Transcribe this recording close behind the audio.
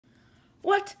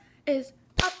What is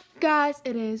up, guys?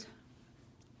 It is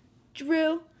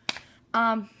Drew.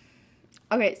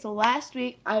 Okay, so last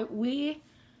week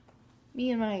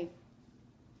me and my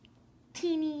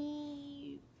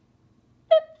teeny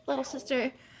little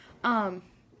sister,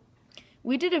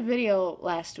 we did a video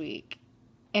last week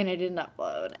and it didn't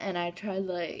upload, and I tried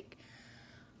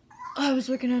I was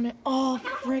working on it all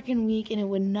freaking week and it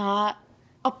would not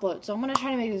upload. So I'm gonna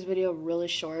try to make this video really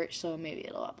short, so maybe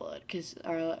it'll upload, because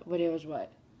our video was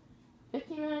what,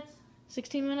 15 minutes,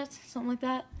 16 minutes, something like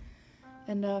that,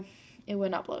 and it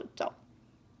wouldn't upload. So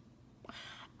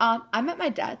I'm at my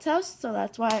dad's house, so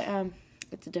that's why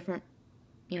it's a different,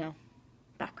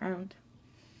 background.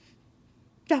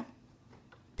 So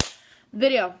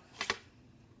video.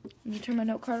 Let me turn my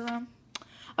note card around.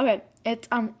 Okay, it's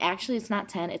actually it's not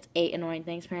 10, it's 8 annoying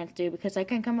things parents do because I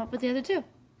couldn't come up with the other 2.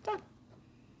 So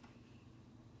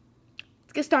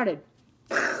let's get started.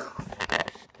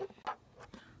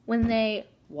 When they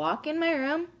walk in my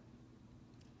room,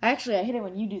 actually I hate it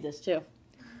when you do this too.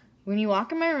 When you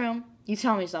walk in my room, you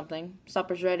tell me something.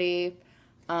 Supper's ready,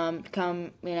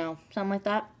 come, something like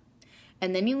that.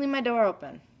 And then you leave my door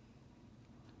open.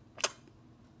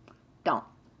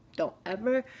 Don't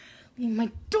ever leave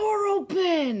my door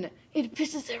open. It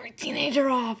pisses every teenager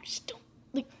off. Just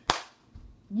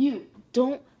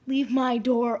don't leave my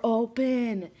door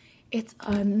open. It's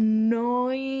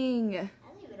annoying. I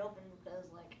leave it open because,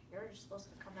 you're just supposed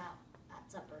to come out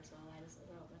at supper, so I just leave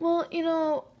it open.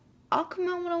 Well, I'll come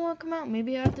out when I want to come out.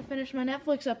 Maybe I have to finish my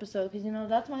Netflix episode, because,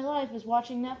 that's my life, is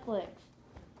watching Netflix.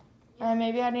 Yeah. And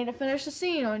maybe I need to finish the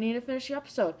scene, or I need to finish the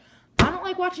episode. I don't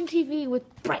like watching TV with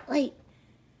bright light.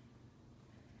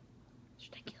 It's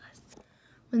ridiculous.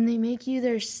 When they make you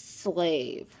their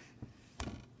slave.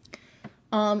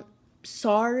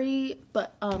 Sorry,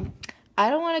 but, I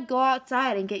don't want to go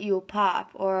outside and get you a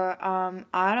pop, or,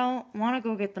 I don't want to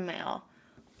go get the mail,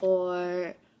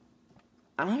 or,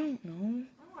 I don't know. I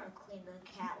want to clean the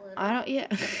cat litter. I don't, yeah.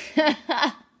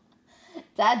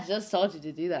 Dad just told you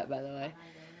to do that, by the way.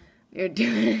 You're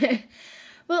doing it.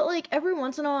 But, every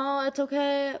once in a while, it's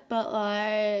okay, but,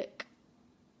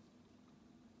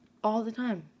 all the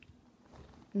time.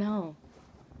 No.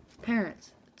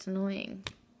 Parents, it's annoying.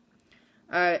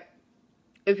 Alright.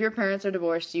 If your parents are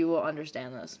divorced, you will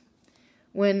understand this.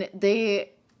 When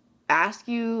they ask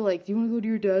you, do you want to go to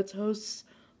your dad's house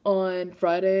on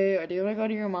Friday, or do you want to go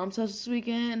to your mom's house this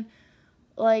weekend?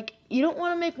 You don't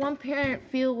want to make one parent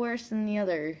feel worse than the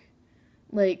other.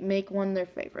 Make one their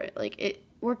favorite.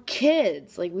 We're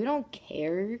kids. We don't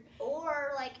care.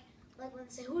 Or, when they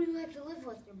say, who do you like to live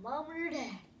with, your mom or your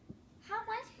dad? How am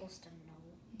I supposed to know?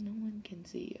 No one can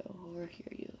see you or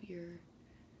hear you.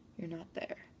 You're not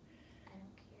there.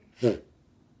 But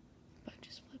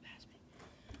just flew past me.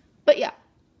 But yeah,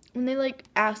 when they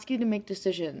ask you to make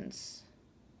decisions,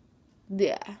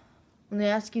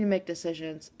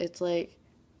 it's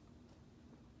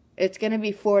it's gonna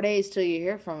be 4 days till you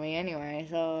hear from me anyway,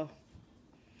 so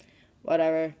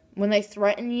whatever. When they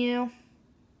threaten you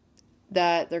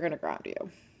that they're gonna ground you,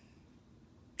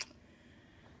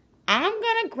 I'm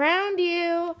gonna ground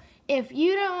you if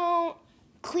you don't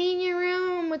clean your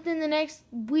room within the next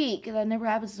week. That never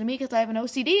happens to me because I have an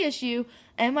OCD issue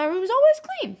and my room's always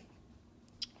clean.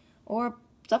 Or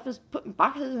stuff is put in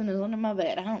boxes and is under my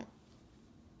bed. I don't.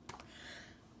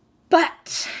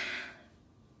 But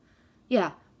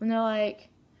yeah, when they're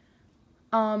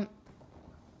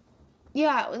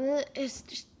it's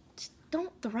just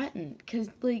don't threaten,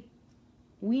 because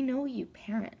we know you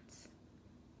parents.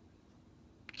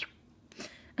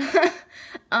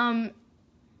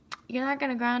 You're not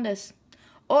gonna ground us.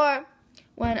 Or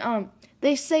when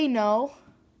they say no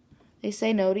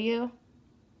to you,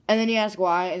 and then you ask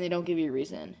why, and they don't give you a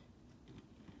reason.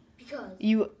 Because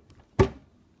you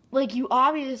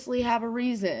obviously have a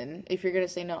reason if you're gonna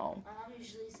say no. My mom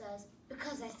usually says,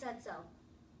 because I said so.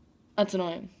 That's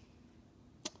annoying.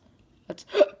 That's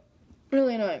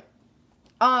really annoying.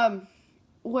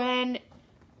 When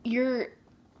your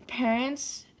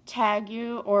parents tag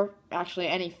you, or actually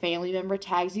any family member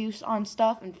tags you on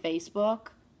stuff in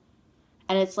Facebook,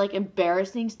 and it's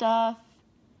embarrassing stuff,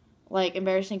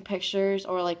 embarrassing pictures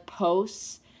or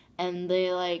posts, and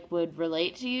they would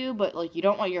relate to you, but you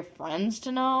don't want your friends to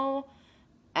know,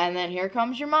 and then here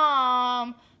comes your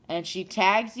mom and she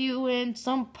tags you in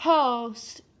some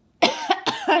post.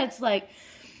 It's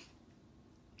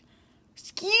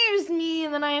excuse me,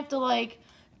 and then I have to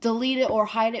delete it or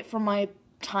hide it from my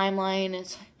timeline.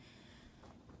 It's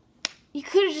you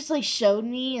could have just showed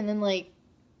me, and then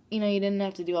you didn't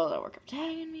have to do all that work of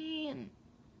tagging me and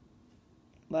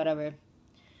whatever.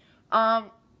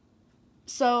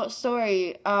 So,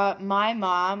 story, my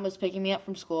mom was picking me up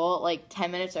from school, like,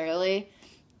 10 minutes early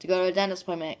to go to a dentist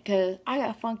appointment, because I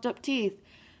got funked up teeth.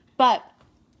 But,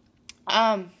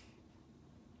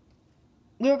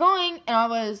 we were going, and I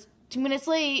was 2 minutes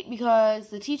late, because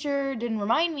the teacher didn't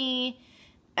remind me,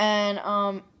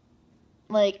 and,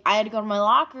 like, I had to go to my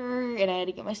locker, and I had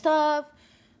to get my stuff,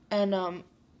 and,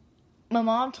 my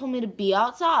mom told me to be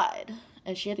outside,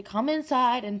 and she had to come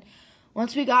inside, and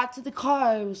once we got to the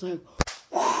car, it was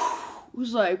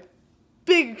like,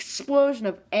 big explosion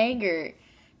of anger,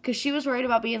 because she was worried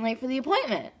about being late for the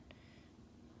appointment,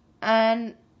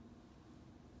 and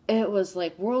it was,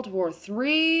 like, World War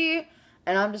III,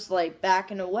 and I'm just, like,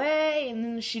 backing away, and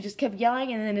then she just kept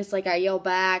yelling, and then it's, like, I yell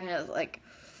back, and it was, like,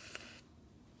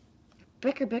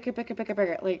 bicker,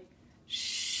 like,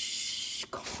 shh,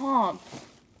 calm.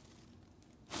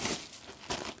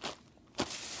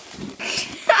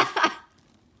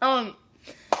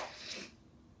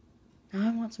 Now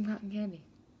I want some cotton candy.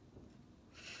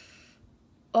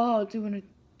 Oh, do you want to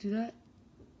do that?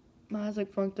 My eyes,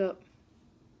 like, funked up.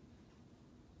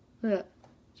 Look at that.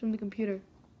 It's from the computer.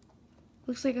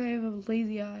 Looks like I have a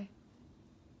lazy eye.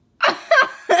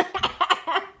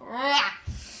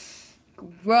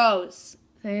 Gross.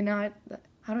 Hey, now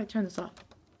how do I turn this off?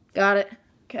 Got it.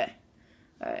 Okay.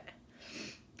 Alright.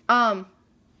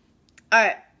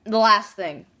 Alright. The last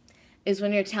thing is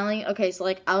when you're telling, okay, so,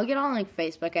 like, I'll get on, like,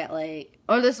 Facebook at, like,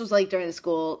 or this was, like, during the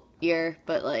school year,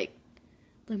 but, like,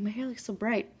 look, my hair looks so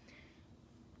bright.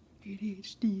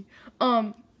 ADHD.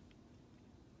 But,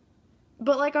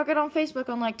 like, I'll get on Facebook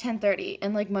on, like, 10:30,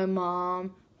 and, like, my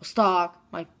mom will stalk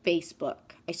my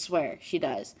Facebook. I swear, she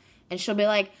does. And she'll be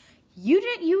like,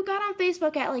 you got on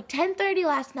Facebook at, like, 10:30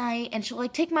 last night, and she'll,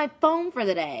 like, take my phone for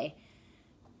the day.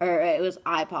 Or it was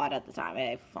iPod at the time. I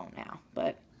have a phone now,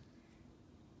 but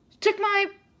she took my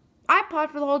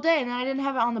iPod for the whole day, and then I didn't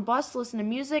have it on the bus to listen to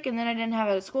music, and then I didn't have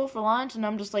it at school for lunch, and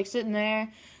I'm just, like, sitting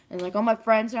there, and, like, all my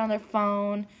friends are on their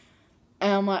phone,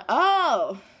 and I'm like,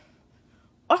 oh,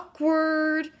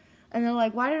 awkward. And they're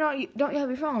like, why don't you have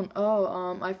your phone?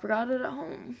 Oh, I forgot it at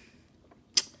home.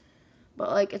 But,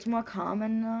 like, it's more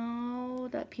common now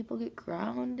that people get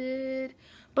grounded.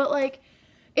 But, like,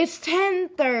 it's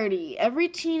 10:30. Every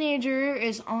teenager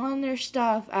is on their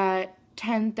stuff at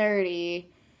 10:30.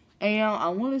 And, you know, I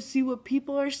want to see what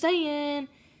people are saying.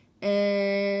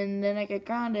 And then I get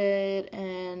grounded.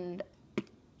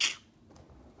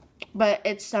 But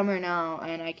it's summer now,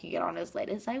 and I can get on as late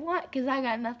as I want, because I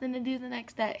got nothing to do the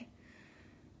next day.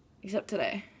 Except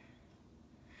today.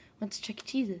 Went to Chuck E.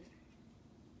 Cheese's.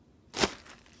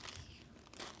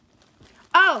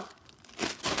 Oh!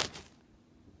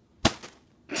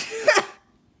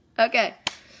 Okay.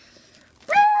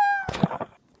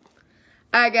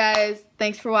 Alright, guys.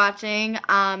 Thanks for watching.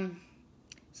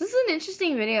 This is an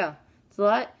interesting video. It's a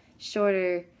lot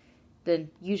shorter than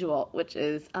usual, which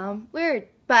is, weird.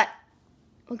 But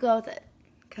we'll go with it,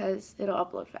 because it'll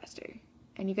upload faster.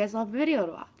 And you guys will have a video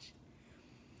to watch,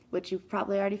 which you've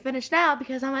probably already finished now,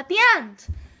 because I'm at the end.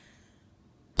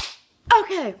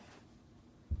 Okay.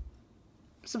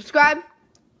 Subscribe,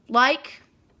 like,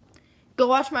 go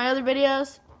watch my other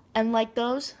videos, and like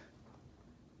those.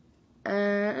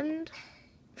 And,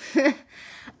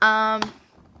 I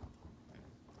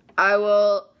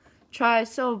will try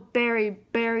so very,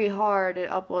 very hard to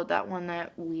upload that one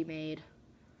that we made.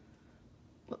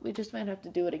 But we just might have to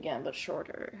do it again, but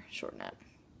shorten it.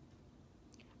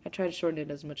 I tried to shorten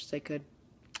it as much as I could.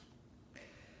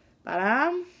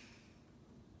 But,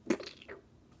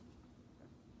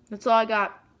 that's all I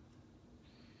got.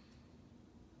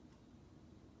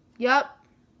 Yep.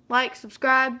 Like,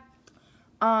 subscribe.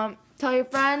 Tell your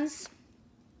friends.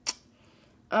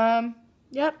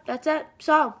 Yep, that's it.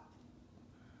 So,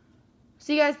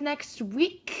 see you guys next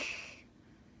week.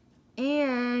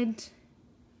 And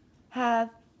have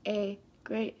a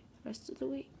great rest of the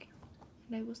week.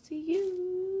 And I will see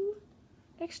you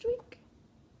next week.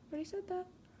 Already said that.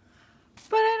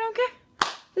 But I don't care.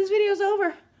 This video's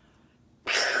over.